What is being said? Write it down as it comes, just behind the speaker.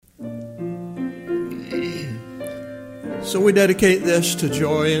So we dedicate this to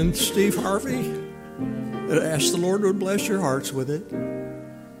Joy and Steve Harvey. And ask the Lord would bless your hearts with it.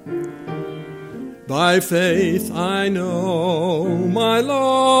 By faith I know my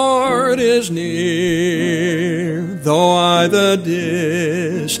Lord is near, though I the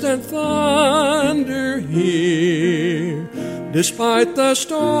distant thunder hear, despite the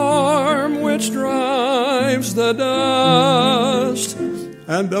storm which drives the dust,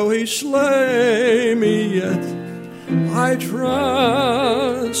 and though he slay me yet I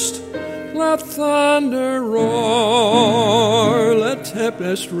trust. Let thunder roar, let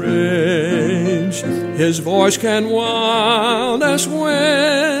tempest rage, his voice can wildest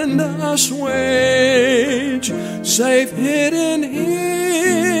wind assuage. Safe hid in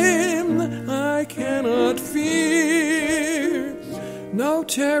him I cannot fear, no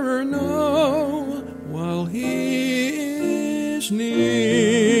terror, no, while he is near.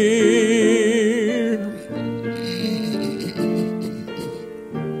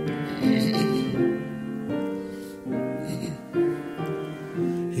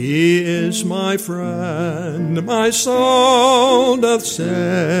 He is my friend, my soul doth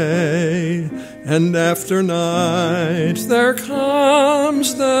say, and after night there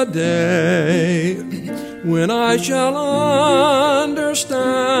comes the day when I shall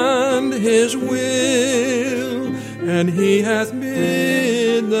understand his will, and he hath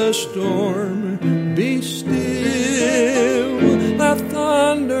bid the storm be still. Let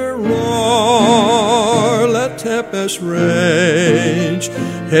thunder roar, let tempest rage,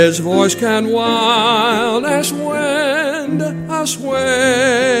 his voice can wild as wind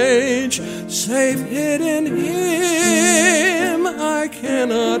assuage. Safe hid in him I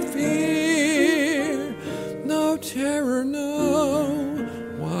cannot fear, no terror, no,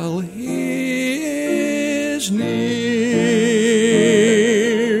 while he is near.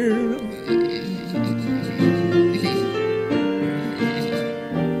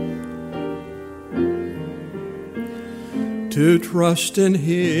 To trust in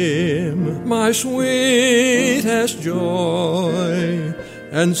him, my sweetest joy,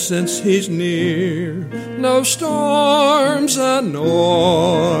 and since he's near, no storms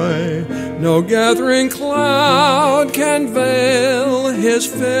annoy, no gathering cloud can veil his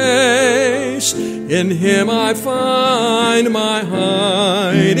face. In him I find my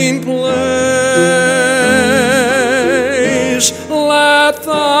hiding place. Let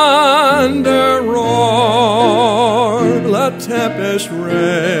thunder roar, let tempest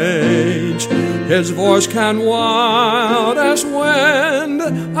rage, his voice can wild as wind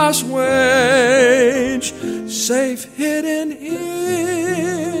assuage. Safe hid in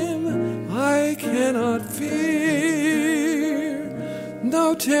him I cannot fear,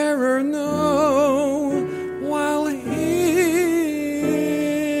 no terror, no, while he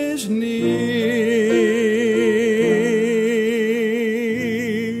is near.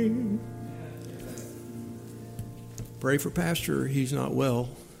 Pray for Pastor, he's not well,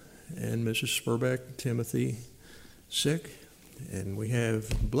 and Mrs. Spurbeck, Timothy, sick. And we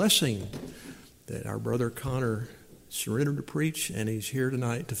have blessing that our brother Connor surrendered to preach, and he's here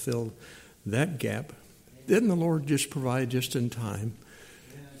tonight to fill that gap. Didn't the Lord just provide just in time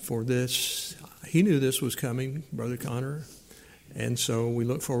for this? He knew this was coming, Brother Connor, and so we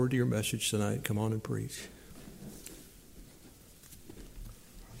look forward to your message tonight. Come on and preach.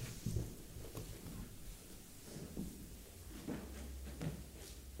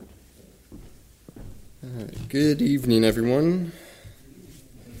 Good evening, everyone.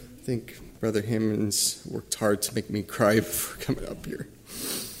 I think Brother Hammond's worked hard to make me cry before coming up here.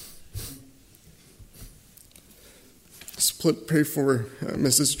 Just pray for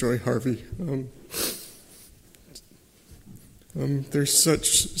Mrs. Joy Harvey. They're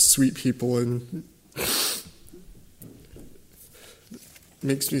such sweet people, and it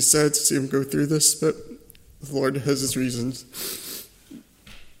makes me sad to see them go through this, but the Lord has his reasons.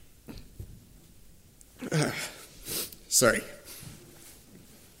 Sorry.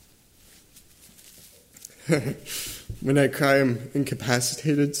 When I cry, I'm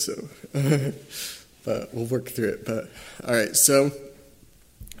incapacitated, so but we'll work through it. But all right, so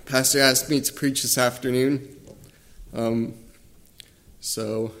Pastor asked me to preach this afternoon. Told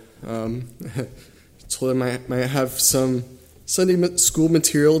him I might have some Sunday school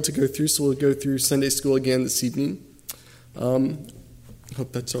material to go through, so we'll go through Sunday school again this evening.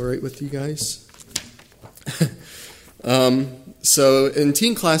 Hope that's all right with you guys. So in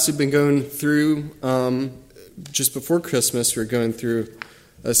teen class, we've been going through, just before Christmas, we were going through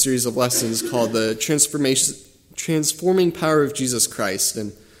a series of lessons called the Transforming Power of Jesus Christ.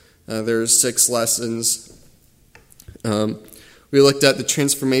 And there's 6 lessons. We looked at the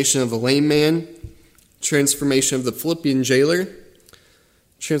transformation of a lame man, transformation of the Philippian jailer,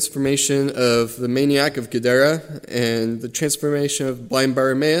 transformation of the maniac of Gadara, and the transformation of blind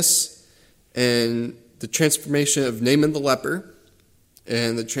Bartimaeus, and the transformation of Naaman the leper,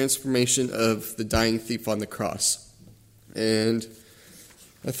 and the transformation of the dying thief on the cross. And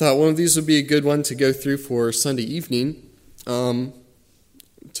I thought one of these would be a good one to go through for Sunday evening.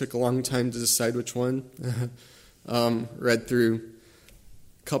 It took a long time to decide which one. Read through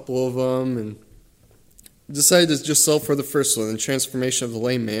a couple of them and decided to just settle for the first one, the transformation of the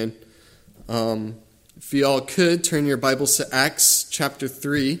lame man. If you all could, turn your Bibles to Acts chapter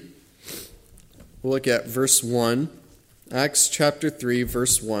 3. We'll look at verse 1. Acts chapter 3,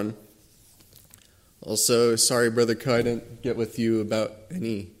 verse 1. Also, sorry, Brother Co, I didn't get with you about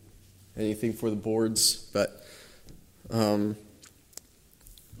anything for the boards, but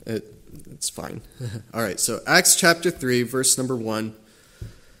it's fine. All right, so Acts chapter 3, verse number 1.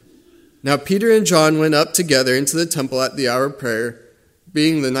 Now Peter and John went up together into the temple at the hour of prayer,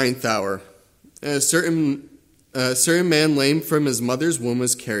 being the 9th hour. And a certain man lame from his mother's womb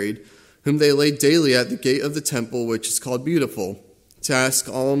was carried, whom they laid daily at the gate of the temple, which is called Beautiful, to ask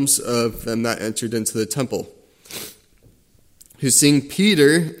alms of them that entered into the temple. Who, seeing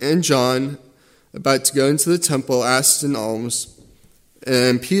Peter and John about to go into the temple, asked an alms.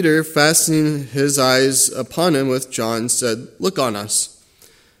 And Peter, fastening his eyes upon him with John, said, "Look on us."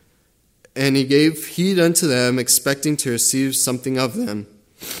 And he gave heed unto them, expecting to receive something of them.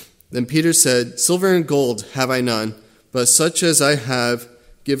 Then Peter said, "Silver and gold have I none, but such as I have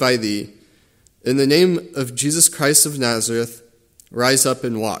give I thee. In the name of Jesus Christ of Nazareth, rise up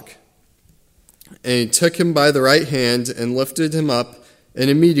and walk." And he took him by the right hand and lifted him up, and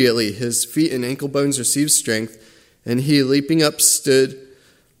immediately his feet and ankle bones received strength, and he, leaping up, stood,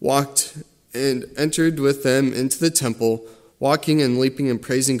 walked, and entered with them into the temple, walking and leaping and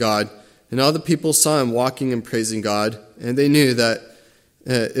praising God. And all the people saw him walking and praising God, and they knew that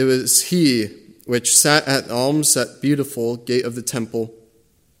it was he which sat at alms at Beautiful gate of the temple.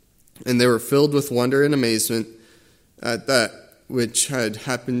 And they were filled with wonder and amazement at that which had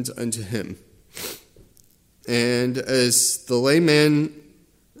happened unto him. And as the lame man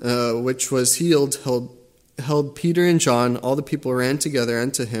which was healed held Peter and John, all the people ran together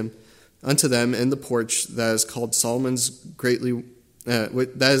unto them in the porch that is called Solomon's greatly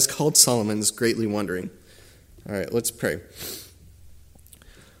wondering. All right, let's pray.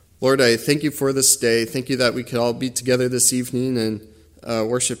 Lord, I thank you for this day. Thank you that we could all be together this evening and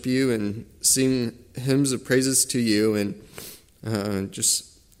worship you and sing hymns of praises to you. And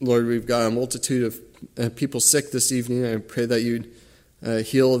Lord, we've got a multitude of people sick this evening. I pray that you'd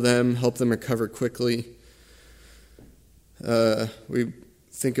heal them, help them recover quickly. We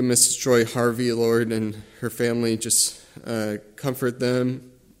think of Mrs. Joy Harvey, Lord, and her family. Just comfort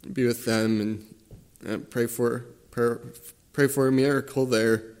them, be with them, and pray for a miracle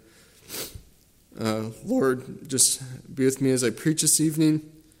there. Lord, just be with me as I preach this evening.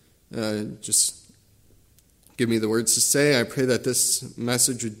 Just give me the words to say. I pray that this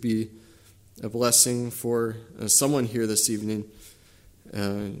message would be a blessing for someone here this evening.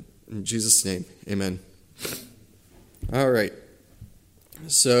 In Jesus' name, amen. All right.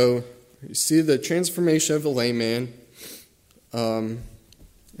 So you see the transformation of the lame man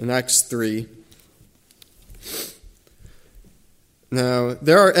in Acts 3. Now,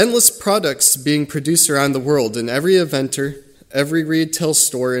 there are endless products being produced around the world, and every inventor, every retail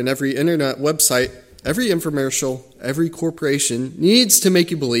store, and every internet website, every infomercial, every corporation needs to make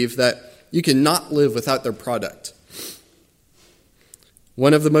you believe that you cannot live without their product.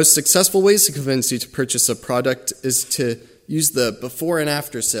 One of the most successful ways to convince you to purchase a product is to use the before and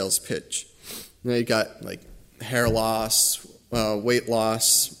after sales pitch. You got like hair loss, weight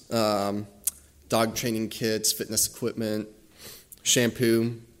loss, dog training kits, fitness equipment,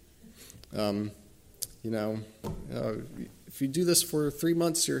 shampoo. If you do this for 3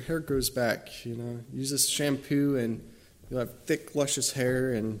 months, your hair grows back. Use this shampoo and you'll have thick, luscious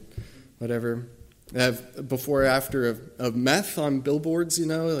hair and whatever. I have before or after of meth on billboards.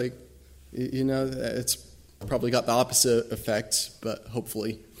 It's probably got the opposite effect, but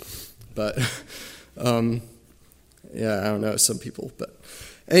hopefully. But I don't know, some people. But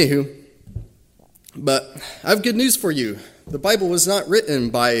anywho, but I have good news for you. The Bible was not written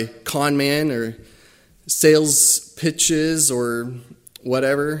by con man or sales pitches or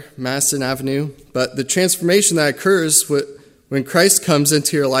whatever, Madison Avenue, but the transformation that occurs when Christ comes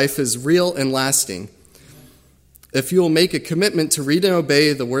into your life is real and lasting. If you will make a commitment to read and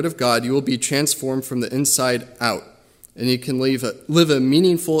obey the Word of God, you will be transformed from the inside out, and you can live a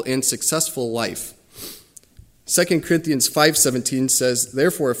meaningful and successful life. 2 Corinthians 5:17 says,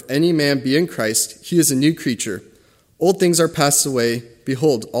 "Therefore, if any man be in Christ, he is a new creature. Old things are passed away.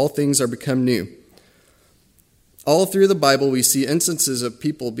 Behold, all things are become new." All through the Bible, we see instances of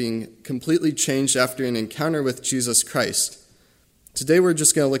people being completely changed after an encounter with Jesus Christ. Today, we're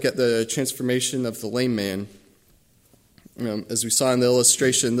just going to look at the transformation of the lame man. As we saw in the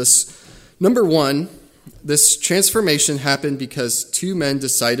illustration, number one, this transformation happened because two men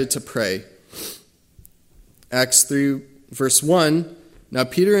decided to pray. Acts 3, verse 1, "Now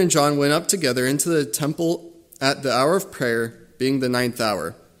Peter and John went up together into the temple at the hour of prayer, being the 9th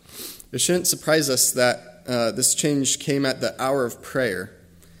hour." It shouldn't surprise us that this change came at the hour of prayer.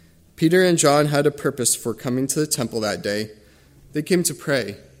 Peter and John had a purpose for coming to the temple that day. They came to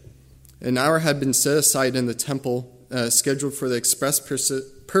pray. An hour had been set aside in the temple, scheduled for the express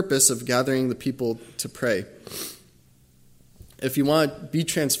purpose of gathering the people to pray. If you want to be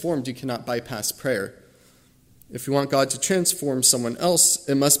transformed, you cannot bypass prayer. If you want God to transform someone else,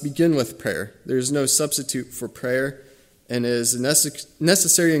 it must begin with prayer. There is no substitute for prayer, and it is a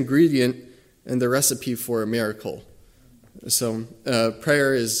necessary ingredient in the recipe for a miracle. So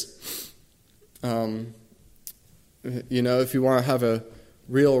prayer is, if you want to have a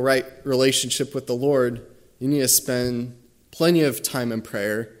real right relationship with the Lord, you need to spend plenty of time in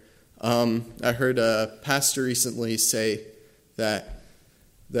prayer. I heard a pastor recently say that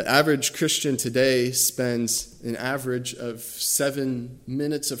the average Christian today spends an average of 7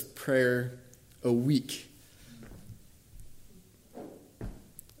 minutes of prayer a week.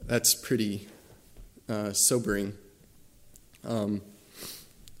 That's pretty sobering. And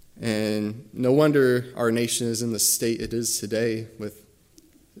no wonder our nation is in the state it is today, with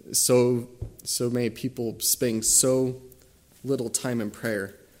so many people spending so little time in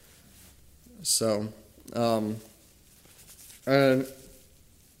prayer. So, and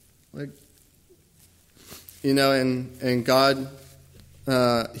God,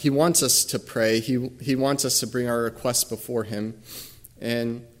 He wants us to pray. He wants us to bring our requests before Him.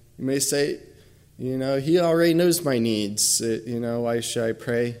 And you may say, He already knows my needs. Why should I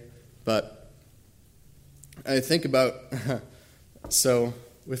pray? But I think about, so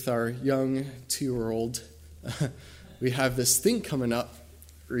with our young 2-year-old, we have this thing coming up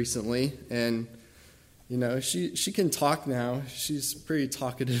recently, and she can talk now. She's pretty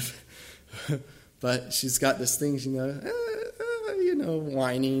talkative, but she's got this thing,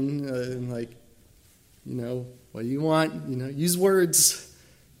 whining, and what do you want? Use words.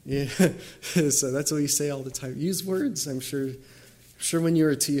 Yeah, so that's what we say all the time. Use words. I'm sure when you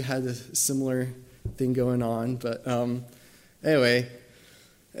were 2, you had a similar thing going on. But anyway,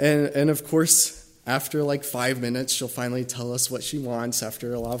 and of course, after 5 minutes, she'll finally tell us what she wants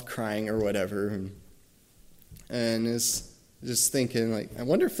after a lot of crying or whatever. And is just thinking, I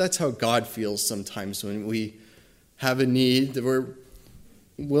wonder if that's how God feels sometimes when we have a need that we're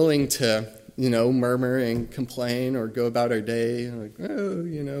willing to, murmur and complain or go about our day.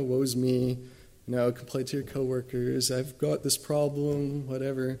 Woe's me. Complain to your coworkers. I've got this problem,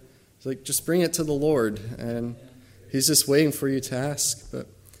 whatever. It's just bring it to the Lord, and He's just waiting for you to ask. But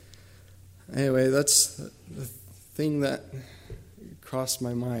anyway, that's the thing that crossed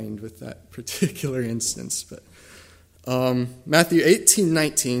my mind with that particular instance. But Matthew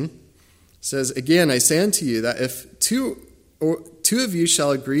 18:19 says, "Again, I say unto you that if two of you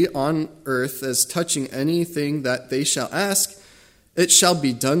shall agree on earth as touching anything that they shall ask, it shall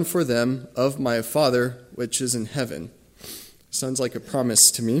be done for them of my Father which is in heaven." Sounds like a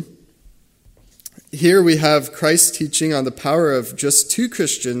promise to me. Here we have Christ teaching on the power of just 2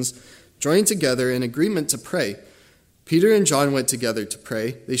 Christians joined together in agreement to pray. Peter and John went together to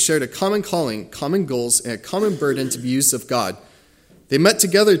pray. They shared a common calling, common goals, and a common burden to be used of God. They met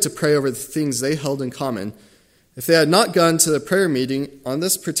together to pray over the things they held in common. If they had not gone to the prayer meeting on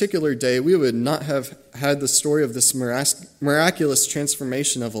this particular day, we would not have had the story of this miraculous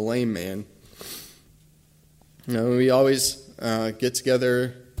transformation of a lame man. We always get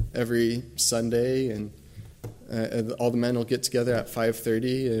together every Sunday, and all the men will get together at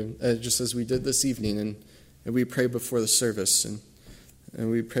 5:30, and just as we did this evening, and we pray before the service, and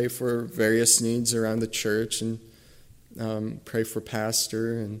we pray for various needs around the church, and pray for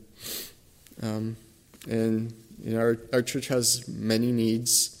pastor, and our church has many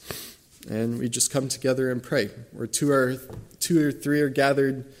needs, and we just come together and pray. Where two or three are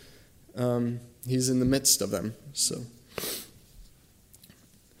gathered, He's in the midst of them. So,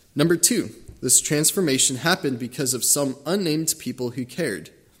 number 2, this transformation happened because of some unnamed people who cared.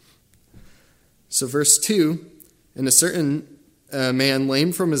 So verse 2, "And a certain man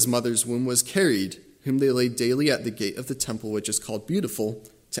lame from his mother's womb was carried, whom they laid daily at the gate of the temple, which is called Beautiful,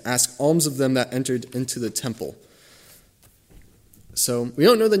 to ask alms of them that entered into the temple. So we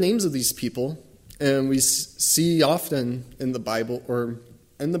don't know the names of these people, and we see often in the Bible, or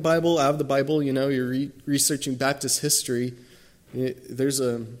in the Bible, out of the Bible, you're researching Baptist history. There's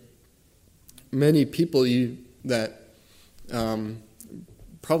many people that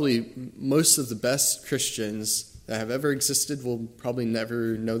probably most of the best Christians that have ever existed will probably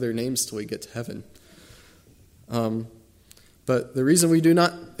never know their names till we get to heaven. But the reason we do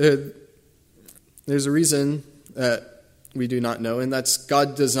not, there's a reason that we do not know, and that's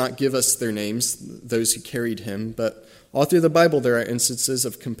God does not give us their names, those who carried him. But all through the Bible there are instances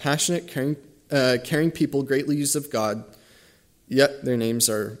of compassionate, caring people greatly used of God, yet their names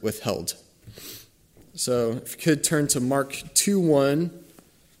are withheld. So if you could turn to Mark 2:1.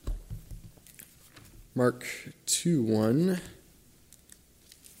 Mark 2:1,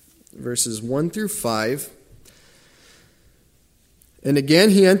 verses 1 through 5. And again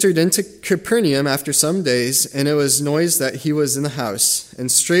he entered into Capernaum after some days, and it was noised that he was in the house. And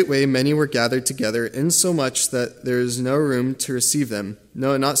straightway many were gathered together, insomuch that there is no room to receive them,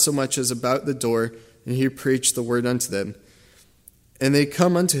 no, not so much as about the door, and he preached the word unto them. And they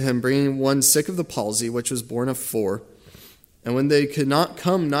come unto him, bringing one sick of the palsy, which was born of 4. And when they could not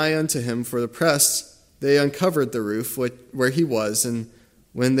come nigh unto him for the press, they uncovered the roof where he was, and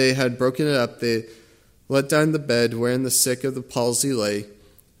when they had broken it up, they let down the bed wherein the sick of the palsy lay.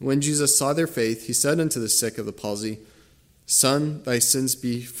 When Jesus saw their faith, he said unto the sick of the palsy, Son, thy sins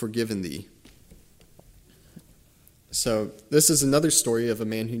be forgiven thee. So this is another story of a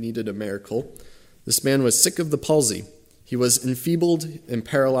man who needed a miracle. This man was sick of the palsy. He was enfeebled and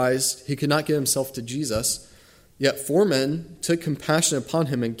paralyzed. He could not get himself to Jesus. Yet 4 men took compassion upon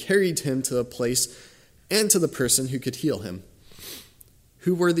him and carried him to the place and to the person who could heal him.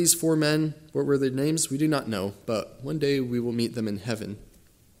 Who were these 4 men? What were their names? We do not know, but one day we will meet them in heaven.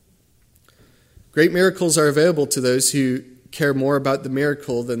 Great miracles are available to those who care more about the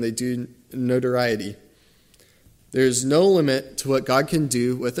miracle than they do notoriety. There is no limit to what God can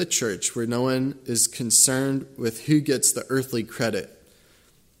do with a church where no one is concerned with who gets the earthly credit.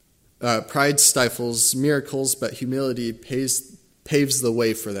 Pride stifles miracles, but humility paves the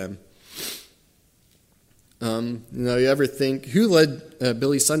way for them. You ever think, who led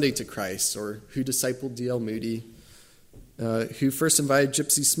Billy Sunday to Christ? Or who discipled D.L. Moody? Who first invited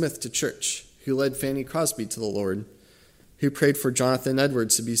Gypsy Smith to church? Who led Fanny Crosby to the Lord? Who prayed for Jonathan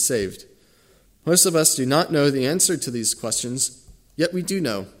Edwards to be saved? Most of us do not know the answer to these questions, yet we do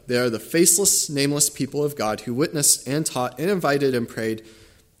know. They are the faceless, nameless people of God who witnessed and taught and invited and prayed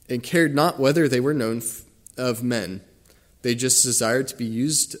and cared not whether they were known of men. They just desired to be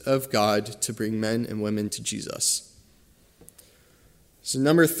used of God to bring men and women to Jesus. So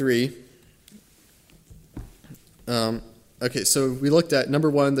number 3. So we looked at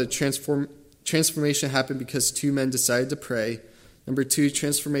number 1, the transformation happened because 2 men decided to pray. Number 2,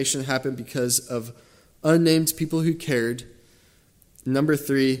 transformation happened because of unnamed people who cared. Number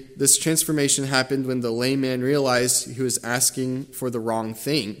 3, this transformation happened when the lame man realized he was asking for the wrong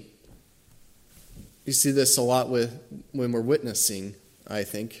thing. You see this a lot when we're witnessing, I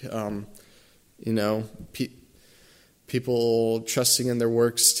think. People trusting in their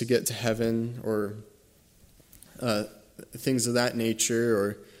works to get to heaven, or things of that nature,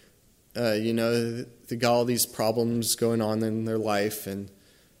 or they got all these problems going on in their life, and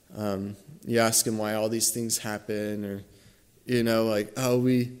you ask them why all these things happen, or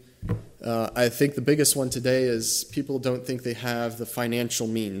I think the biggest one today is people don't think they have the financial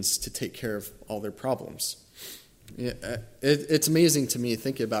means to take care of all their problems. It's amazing to me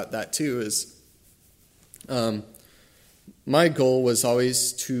thinking about that too. Is my goal was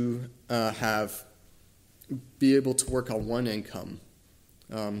always to be able to work on one income.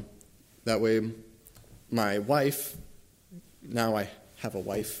 That way, my wife. Now I have a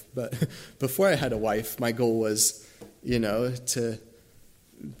wife, but before I had a wife, my goal was, to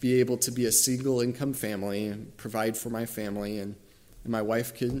be able to be a single income family and provide for my family, and my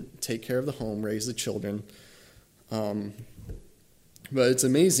wife could take care of the home, raise the children. But it's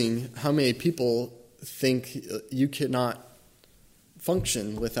amazing how many people think you cannot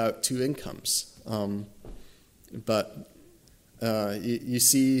function without 2 incomes. You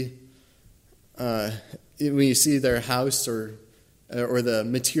see, when you see their house or the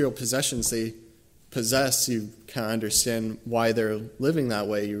material possessions they possess, you kind of understand why they're living that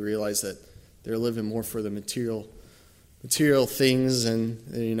way. You realize that they're living more for the material things, and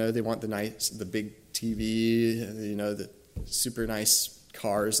they want the big TV, the super nice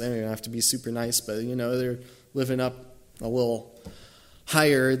cars. They don't even have to be super nice, but they're living up a little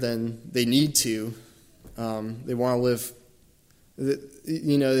higher than they need to. They want to live.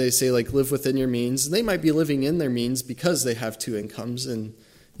 They say, like, live within your means. They might be living in their means because they have two incomes and,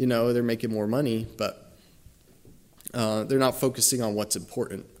 they're making more money, but they're not focusing on what's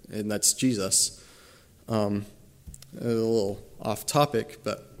important, and that's Jesus. A little off topic,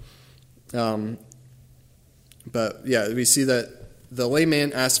 but yeah, we see that the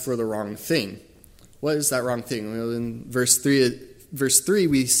layman asked for the wrong thing. What is that wrong thing? Well, in verse 3,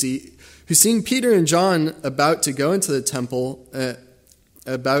 we see, who seeing Peter and John about to go into the temple,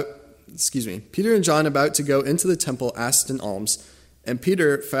 Peter and John about to go into the temple asked an alms, and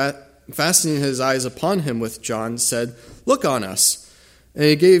Peter, fastening his eyes upon him with John, said, "Look on us." And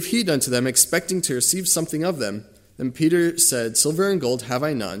he gave heed unto them, expecting to receive something of them. Then Peter said, "Silver and gold have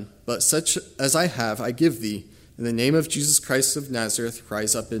I none, but such as I have I give thee. In the name of Jesus Christ of Nazareth,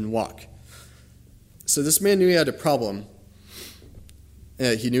 rise up and walk." So this man knew he had a problem.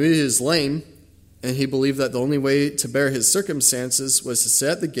 He knew he was lame, and he believed that the only way to bear his circumstances was to sit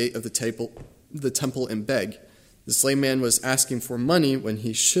at the gate of the temple and beg. This lame man was asking for money when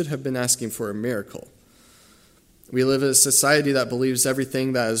he should have been asking for a miracle. We live in a society that believes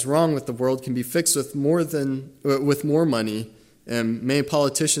everything that is wrong with the world can be fixed with more money, and many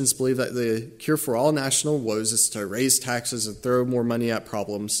politicians believe that the cure for all national woes is to raise taxes and throw more money at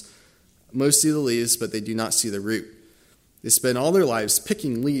problems. Most see the leaves, but they do not see the root. They spend all their lives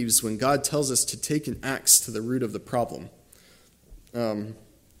picking leaves when God tells us to take an axe to the root of the problem.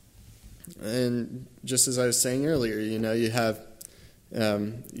 And just as I was saying earlier, you have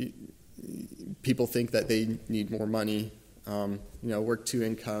people think that they need more money, work two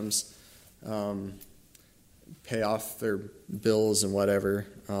incomes, pay off their bills and whatever.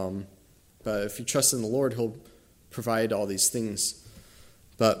 But if you trust in the Lord, He'll provide all these things.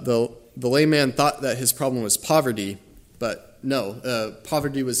 But the layman thought that his problem was poverty, but no,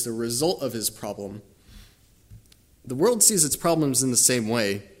 poverty was the result of his problem. The world sees its problems in the same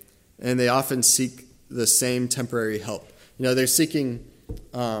way, and they often seek the same temporary help. They're seeking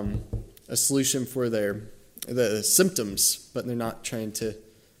a solution for the symptoms, but they're not trying to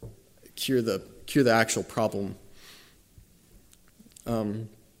cure the actual problem.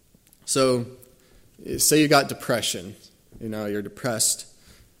 So, say you got depression. You're depressed.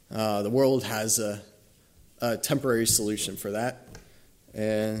 The world has a temporary solution for that,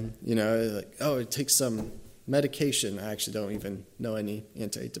 and it takes some medication. I actually don't even know any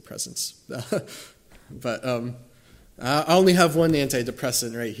antidepressants, but I only have one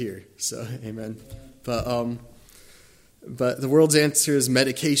antidepressant right here. So, amen. But the world's answer is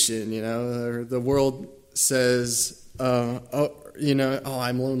medication. The world says, I'm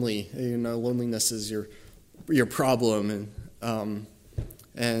lonely. Loneliness is your problem,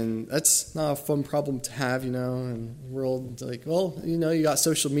 and that's not a fun problem to have. And the world, you got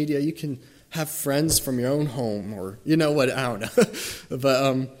social media. You can have friends from your own home, or what, I don't know.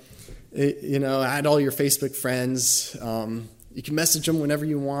 But add all your Facebook friends. You can message them whenever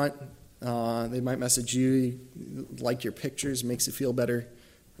you want. They might message you, like your pictures, makes you feel better,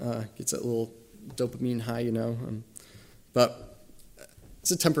 gets that little dopamine high, But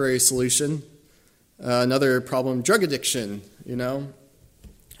it's a temporary solution. Another problem, drug addiction,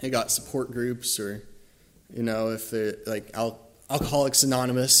 You got support groups, or, if they're like Alcoholics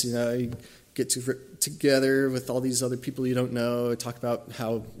Anonymous, you get together with all these other people you don't know, talk about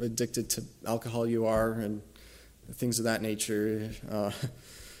how addicted to alcohol you are, and things of that nature.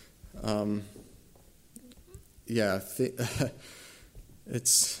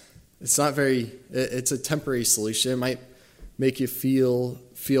 It's not very. It's a temporary solution. It might make you feel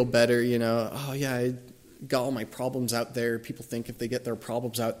better. I got all my problems out there. People think if they get their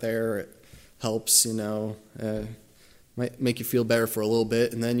problems out there, it helps. Might make you feel better for a little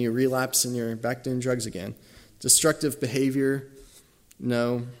bit, and then you relapse and you're back doing drugs again. Destructive behavior.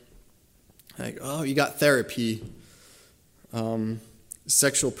 No. You got therapy.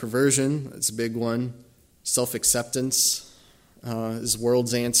 Sexual perversion, that's a big one. Self-acceptance is the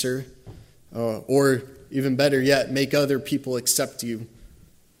world's answer. Or even better yet, make other people accept you,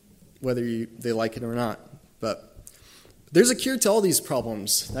 whether they like it or not. But there's a cure to all these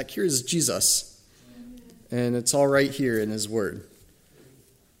problems. That cure is Jesus. And it's all right here in His Word.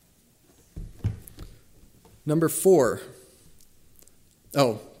 Number 4.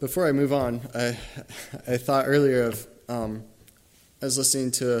 Before I move on, I thought earlier of... I was listening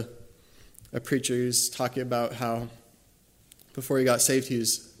to a preacher who's talking about how before he got saved, he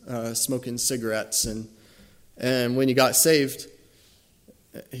was smoking cigarettes, and when he got saved,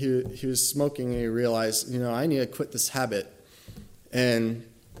 he was smoking, and he realized, I need to quit this habit. And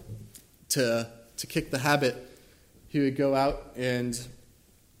to kick the habit, he would go out and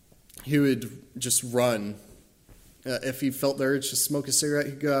he would just run if he felt the urge to smoke a cigarette,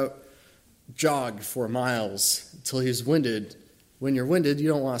 he'd go out, jog for miles until he was winded. When you're winded, you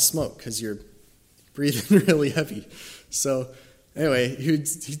don't want to smoke because you're breathing really heavy. So anyway, he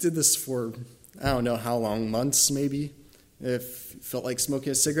did this for, I don't know how long, months maybe. If he felt like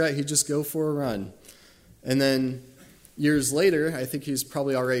smoking a cigarette, he'd just go for a run. And then years later, I think he was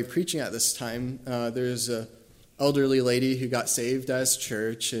probably already preaching at this time, there's an elderly lady who got saved at his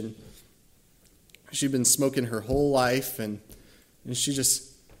church, and she'd been smoking her whole life, and she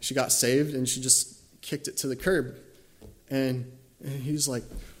got saved, and she just kicked it to the curb. And he was like,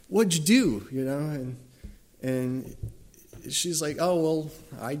 "What'd you do?" And she's like, "Oh, well,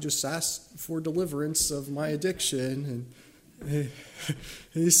 I just asked for deliverance of my addiction." And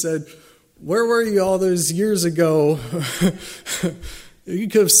he said, "Where were you all those years ago? You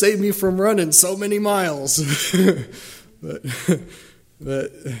could have saved me from running so many miles."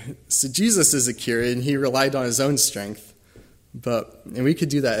 But so Jesus is a cure, and he relied on his own strength. And we could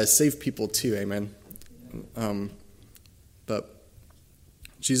do that as saved people too, amen. But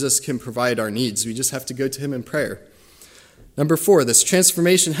Jesus can provide our needs. We just have to go to him in prayer. Number 4, this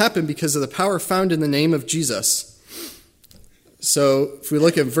transformation happened because of the power found in the name of Jesus. So if we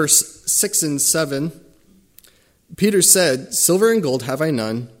look at verse 6 and 7, Peter said, "Silver and gold have I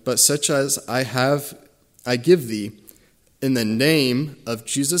none, but such as I have I give thee. In the name of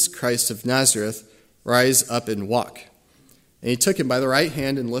Jesus Christ of Nazareth, rise up and walk." And he took him by the right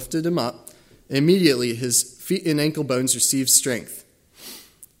hand and lifted him up. Immediately his feet and ankle bones received strength.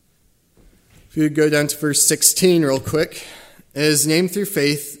 If you would go down to verse 16 real quick. His name through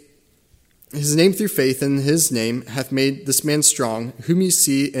faith in his name hath made this man strong, whom ye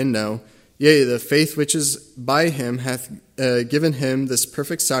see and know. Yea, the faith which is by him hath given him this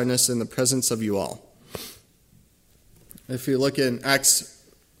perfect soundness in the presence of you all. If you look in Acts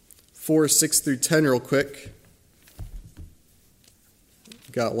 4, 6 through 10 real quick.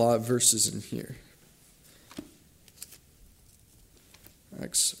 Got a lot of verses in here.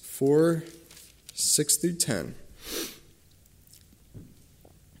 Acts 4, 6 through 10.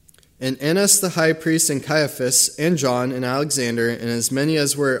 And Annas the high priest, and Caiaphas, and John, and Alexander, and as many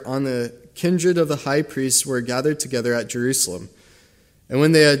as were on the kindred of the high priest were gathered together at Jerusalem. And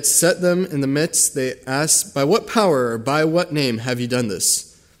when they had set them in the midst, they asked, "By what power or by what name have ye done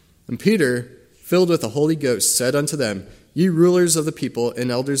this?" And Peter, filled with the Holy Ghost, said unto them, "Ye rulers of the people and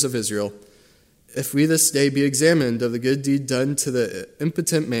elders of Israel, if we this day be examined of the good deed done to the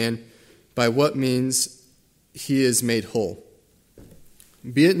impotent man, by what means he is made whole,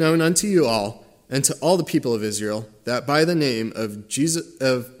 be it known unto you all, and to all the people of Israel, that by the name of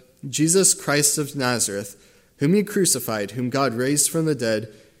Jesus Christ of Nazareth, whom ye crucified, whom God raised from the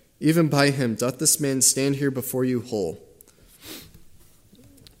dead, even by him doth this man stand here before you whole."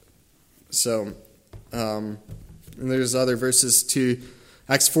 So, and there's other verses too.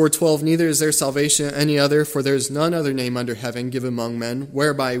 Acts 4:12, "Neither is there salvation in any other, for there is none other name under heaven given among men,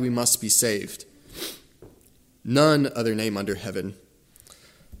 whereby we must be saved." None other name under heaven.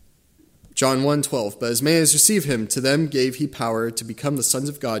 John 1:12, "But as many as receive him, to them gave he power to become the sons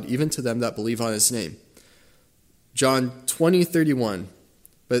of God, even to them that believe on his name." John 20:31,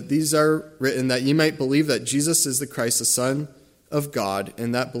 "But these are written that ye might believe that Jesus is the Christ, the Son of God,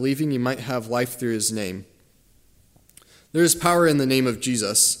 and that believing ye might have life through his name." There is power in the name of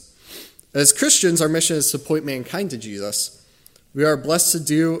Jesus. As Christians, our mission is to point mankind to Jesus. We are blessed to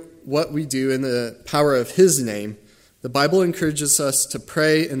do what we do in the power of his name. The Bible encourages us to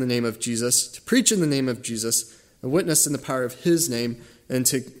pray in the name of Jesus, to preach in the name of Jesus, and witness in the power of his name, and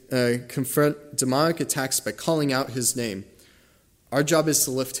to confront demonic attacks by calling out his name. Our job is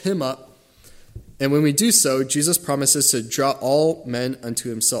to lift him up, and when we do so, Jesus promises to draw all men unto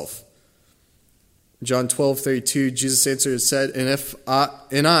himself. John 12:32, Jesus answered and said,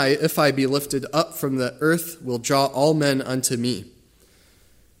 if I be lifted up from the earth, will draw all men unto me."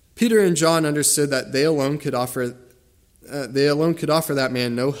 Peter and John understood that they alone could offer that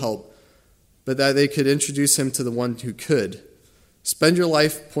man no help, but that they could introduce him to the one who could. Spend your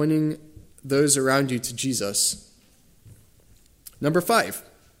life pointing those around you to Jesus. Number 5,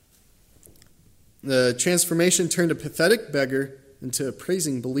 the transformation turned a pathetic beggar into a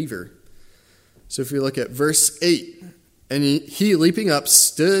praising believer. So if we look at verse 8, "And he leaping up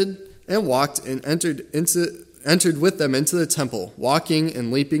stood and walked and entered with them into the temple, walking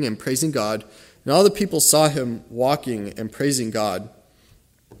and leaping and praising God. And all the people saw him walking and praising God."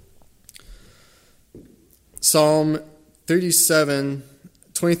 Psalm 37,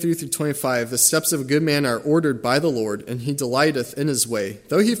 23 through 25, "The steps of a good man are ordered by the Lord, and he delighteth in his way.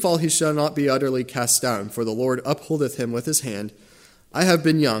 Though he fall, he shall not be utterly cast down, for the Lord upholdeth him with his hand. I have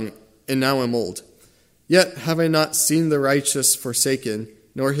been young, and now am old. Yet have I not seen the righteous forsaken,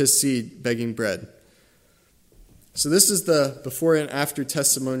 nor his seed begging bread. So this is the before and after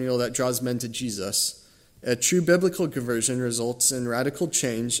testimonial that draws men to Jesus. A true biblical conversion results in radical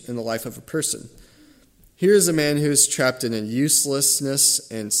change in the life of a person. Here is a man who is trapped in a uselessness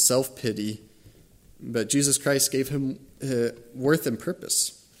and self-pity, but Jesus Christ gave him worth and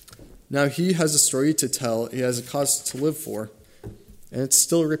purpose. Now he has a story to tell, he has a cause to live for, and it's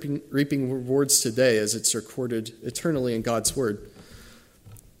still reaping rewards today as it's recorded eternally in God's word.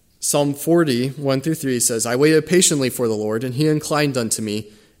 Psalm 40, 1-3 says, I waited patiently for the Lord, and he inclined unto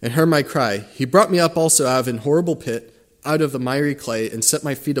me, and heard my cry. He brought me up also out of an horrible pit, out of the miry clay, and set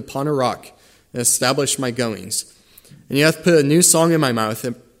my feet upon a rock, and established my goings. And he hath put a new song in my mouth,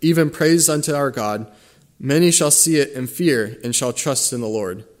 and even praise unto our God. Many shall see it and fear, and shall trust in the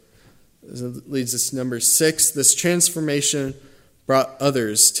Lord. This leads us to number 6. This transformation brought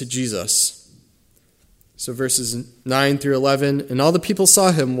others to Jesus. So verses 9-11, and all the people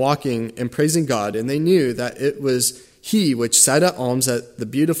saw him walking and praising God, and they knew that it was he which sat at alms at the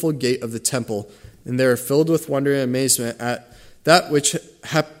beautiful gate of the temple, and they were filled with wonder and amazement at that which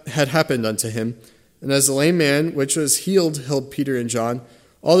had happened unto him. And as the lame man which was healed held Peter and John,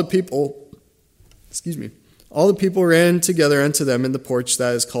 all the people ran together unto them in the porch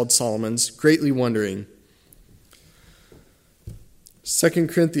that is called Solomon's, greatly wondering. 2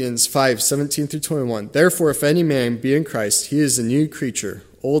 Corinthians 5:17-21. Therefore, if any man be in Christ, he is a new creature.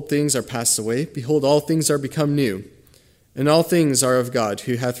 Old things are passed away. Behold, all things are become new. And all things are of God,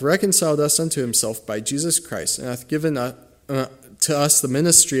 who hath reconciled us unto himself by Jesus Christ, and hath given to us the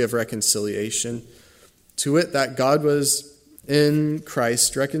ministry of reconciliation, to wit, that God was in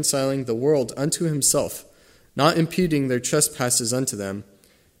Christ reconciling the world unto himself, not imputing their trespasses unto them,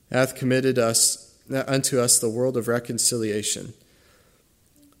 hath committed unto us the world of reconciliation.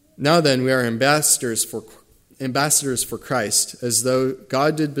 Now then, we are ambassadors for Christ, as though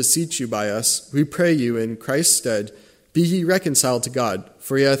God did beseech you by us. We pray you in Christ's stead, be ye reconciled to God,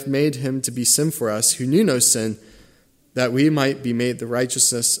 for he hath made him to be sin for us, who knew no sin, that we might be made the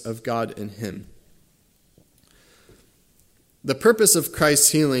righteousness of God in him. The purpose of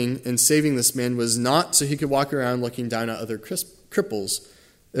Christ's healing and saving this man was not so he could walk around looking down at other cripples.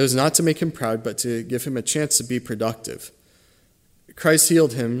 It was not to make him proud, but to give him a chance to be productive. Christ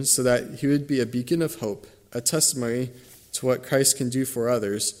healed him so that he would be a beacon of hope, a testimony to what Christ can do for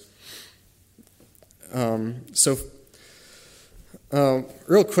others. Real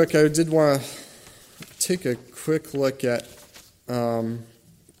quick, I did want to take a quick look at,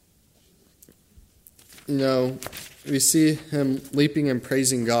 we see him leaping and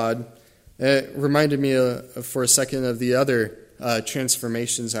praising God. It reminded me for a second of the other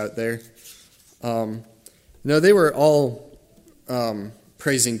transformations out there. They were all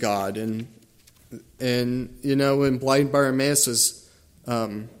praising God, and when blind Bartimaeus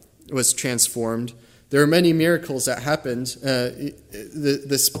was transformed, there were many miracles that happened.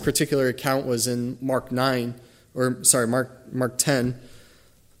 This particular account was in Mark 10.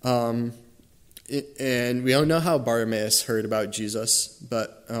 And we don't know how Bartimaeus heard about Jesus,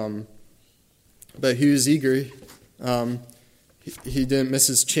 but he was eager. He didn't miss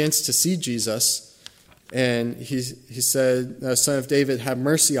his chance to see Jesus, and he said, "Son of David, have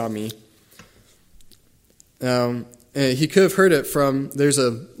mercy on me." And he could have heard it from, there's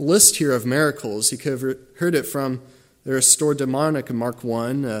a list here of miracles. He could have heard it from the restored demonic in Mark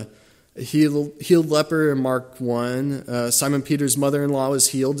 1, healed leper in Mark 1, Simon Peter's mother-in-law was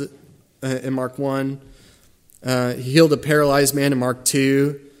healed in Mark 1, he healed a paralyzed man in Mark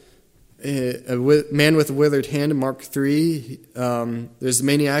 2, a man with a withered hand in Mark 3, there's the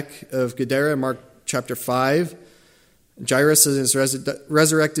maniac of Gadara in Mark chapter 5, Jairus and his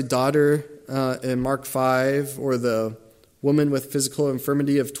resurrected daughter in Mark 5, or the woman with physical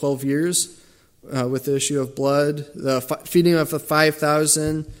infirmity of 12 years with the issue of blood, the feeding of the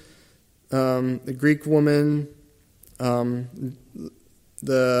 5,000, the Greek woman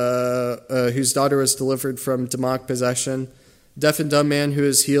whose daughter was delivered from demonic possession, deaf and dumb man who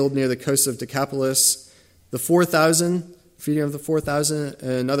was healed near the coast of Decapolis, the 4,000, feeding of the 4,000,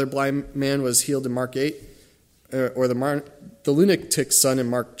 and another blind man was healed in Mark 8, or the lunatic's son in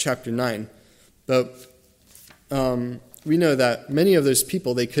Mark chapter 9. But we know that many of those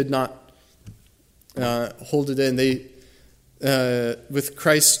people, they could not hold it in. With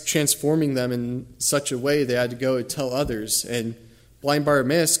Christ transforming them in such a way, they had to go and tell others. And blind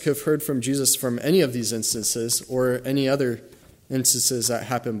Bartimaeus could have heard from Jesus from any of these instances or any other instances that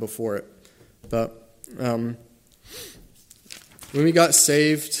happened before it. But when we got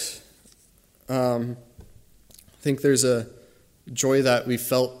saved, I think there's a joy that we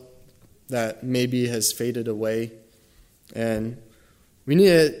felt that maybe has faded away. And we need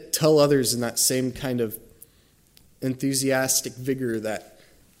to tell others in that same kind of enthusiastic vigor that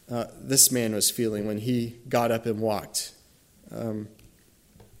this man was feeling when he got up and walked.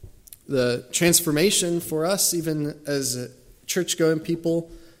 The transformation for us, even as church-going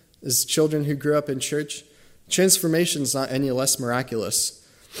people, as children who grew up in church, transformation is not any less miraculous.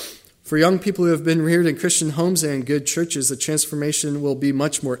 For young people who have been reared in Christian homes and in good churches, the transformation will be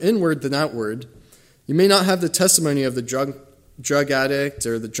much more inward than outward. You may not have the testimony of the drug addict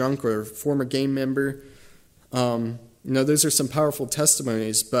or the drunk or former gang member. Those are some powerful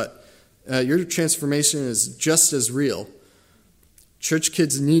testimonies, but your transformation is just as real. Church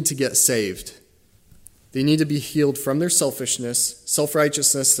kids need to get saved. They need to be healed from their selfishness,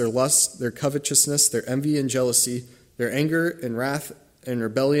 self-righteousness, their lust, their covetousness, their envy and jealousy, their anger and wrath and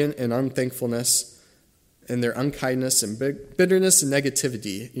rebellion and unthankfulness, and their unkindness and bitterness and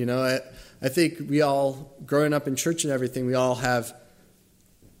negativity. I think we all, growing up in church and everything, we all have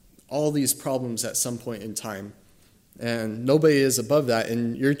all these problems at some point in time. And nobody is above that,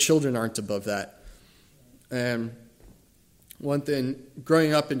 and your children aren't above that. And one thing,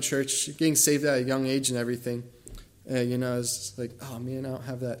 growing up in church, getting saved at a young age and everything, it's like, oh man, I don't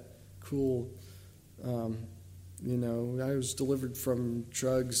have that cool, I was delivered from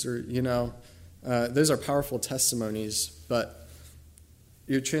drugs or, those are powerful testimonies, but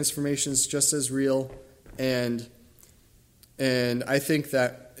your transformation is just as real. And I think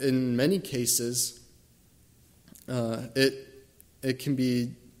that in many cases, it can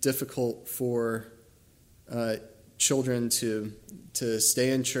be difficult for children to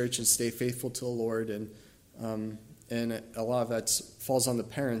stay in church and stay faithful to the Lord, and a lot of that falls on the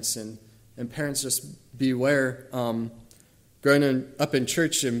parents, and parents just beware. Growing up in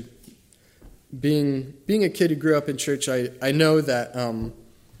church and being a kid who grew up in church, I know that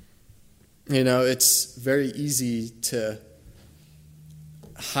it's very easy to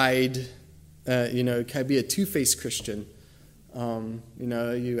hide. It can be a two-faced Christian.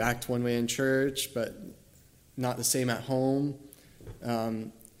 You act one way in church, but not the same at home.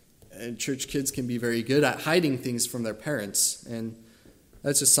 And church kids can be very good at hiding things from their parents, and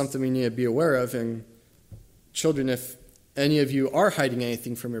that's just something we need to be aware of. And children, if any of you are hiding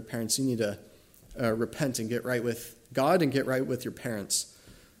anything from your parents, you need to repent and get right with God and get right with your parents.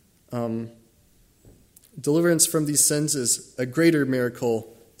 Deliverance from these sins is a greater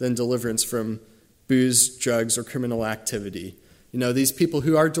miracle than deliverance from booze, drugs, or criminal activity. These people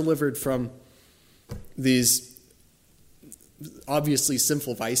who are delivered from these obviously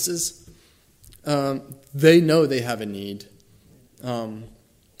sinful vices, they know they have a need. Even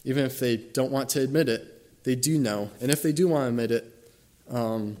if they don't want to admit it, they do know. And if they do want to admit it,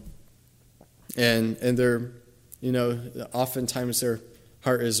 and they're, oftentimes their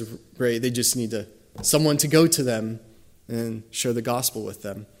heart is great, they just need someone to go to them and share the gospel with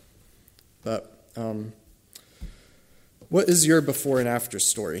them. But what is your before and after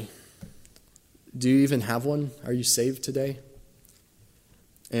story? Do you even have one? Are you saved today?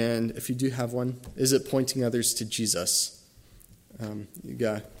 And if you do have one, is it pointing others to Jesus? You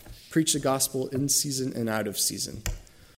got to preach the gospel in season and out of season.